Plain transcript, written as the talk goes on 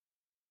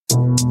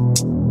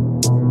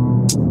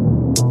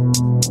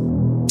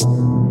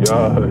Hey,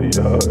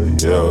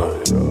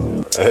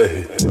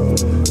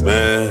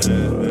 man.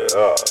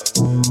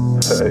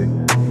 Hey,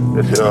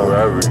 this shit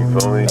forever, you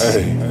feel me?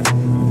 Hey,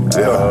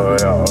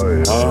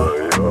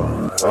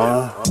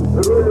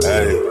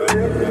 hey,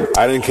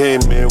 I done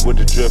came in with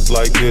the drip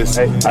like this.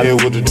 Man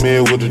with the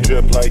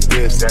drip like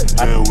this.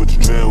 Man with the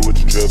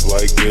drip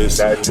like this.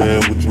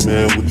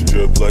 Man with the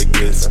drip like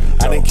this.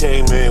 I done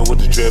came in with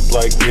the drip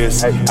like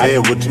this.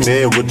 Man with the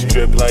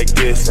drip like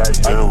this.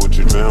 Man with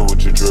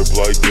the drip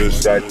like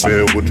this.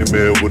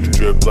 Man with the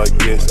drip like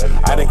this.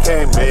 I done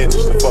came in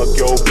just to fuck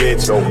your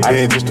bitch. I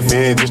ain't just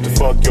to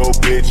fuck your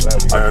bitch.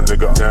 Damn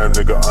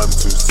nigga, I'm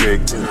too sick.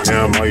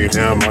 Damn how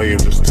you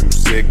just too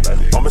sick.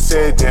 Mama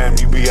said, damn,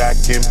 you be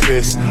acting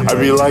pissed. I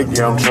be like,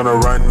 yeah, I'm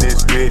tryna run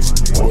this bitch.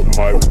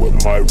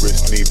 With my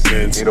wrist need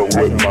pins.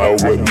 With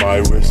my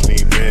wrist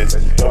need pins.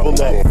 Double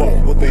up,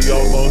 fuck what they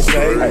all gon'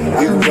 say.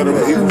 He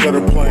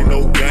better play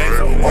no games.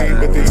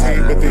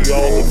 But they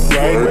all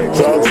afraid.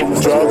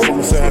 Drugs from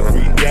us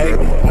every day. I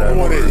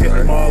wanna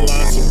hit my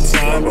line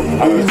sometime.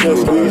 I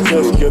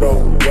just get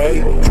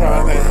away.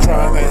 Trying to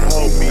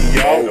help me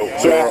out.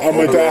 So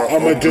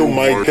I'ma do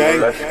my thing.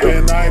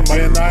 Then I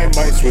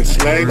might switch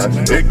lanes.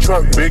 Big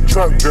truck,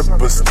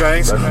 dripper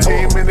stains.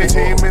 Team in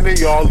it,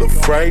 y'all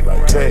afraid.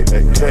 Okay,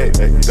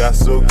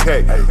 that's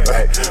okay.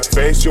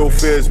 Face your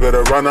fears,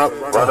 better run up.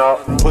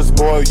 Puss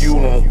boy, you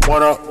don't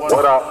want up.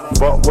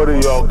 But what are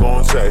y'all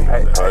gonna say?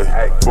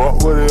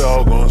 What are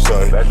y'all gonna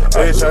say?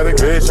 Bitch,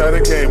 I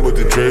done came with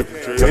the drip.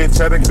 Bitch,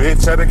 I done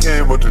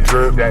came with the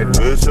drip.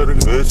 Bitch, I done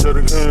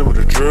came with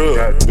the drill.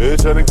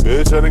 Bitch, I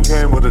done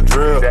came with the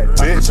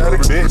drill.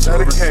 Bitch,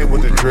 I done came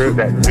with the drip.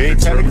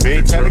 Bitch,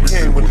 I done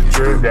came with the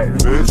drip.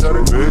 Bitch, I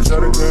done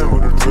came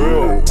with the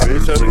drill.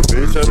 Bitch,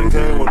 I done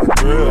came with the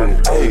drill.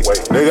 Hey,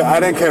 nigga, I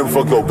done came to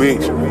fuck your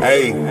bitch.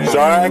 Hey,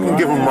 sorry, I can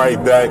give him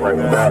right back.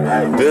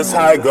 This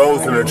how it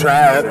goes in the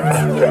trap.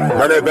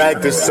 Run it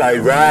back, this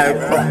side rap.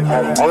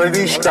 All of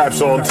these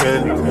straps on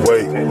 10.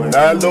 Wait,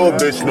 that little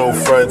bitch no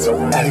friends.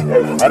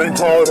 I done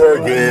told her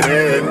get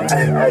in.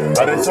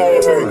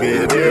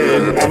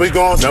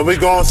 Now we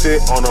gon'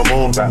 sit on the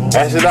moon.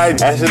 After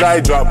I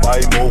drop,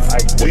 I move.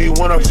 Do you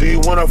wanna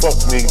fuck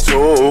me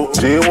too?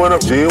 Do you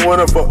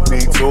wanna fuck me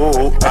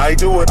too? I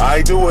do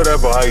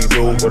whatever I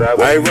do.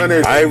 I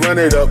run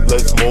it up,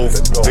 let's move.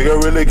 Nigga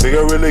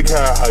really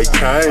care, I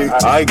can't.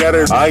 I got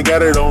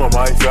it on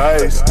my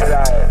face.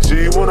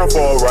 She wanna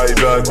fall right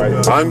back.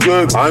 I'm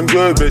good,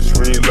 bitch,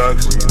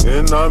 relax.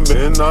 And I'm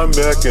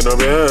back in the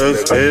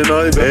Benz. And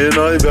I'm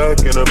back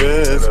in the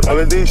Benz.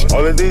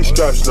 All of these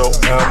straps, no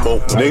ammo.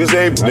 Niggas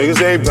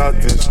ain't about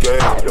this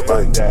game.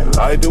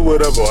 I do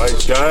whatever I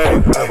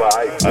can.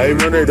 I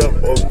run it up,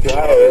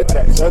 okay.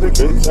 Bitch, I done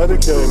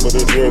came with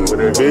a drip.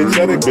 Bitch,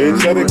 I done came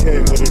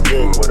with a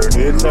drip.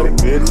 Bitch, I done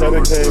came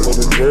with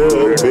a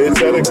drill. Bitch,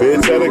 I done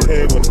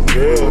came with a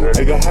drill.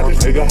 Nigga,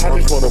 I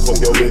just wanna fuck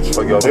your bitch.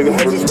 Nigga,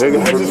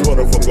 I just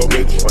wanna fuck your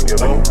bitch.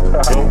 No,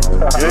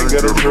 you ain't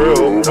got a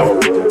drill. No,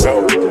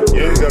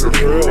 you ain't got a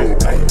drill.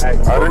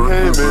 I done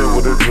came in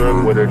with a drip.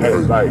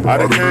 I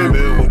done came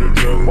in with a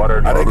drip.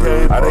 I done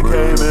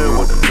came in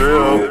with the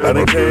drill. I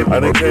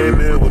done came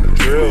in with the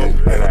drill.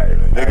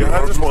 Nigga, I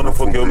just wanna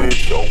fuck your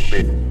bitch.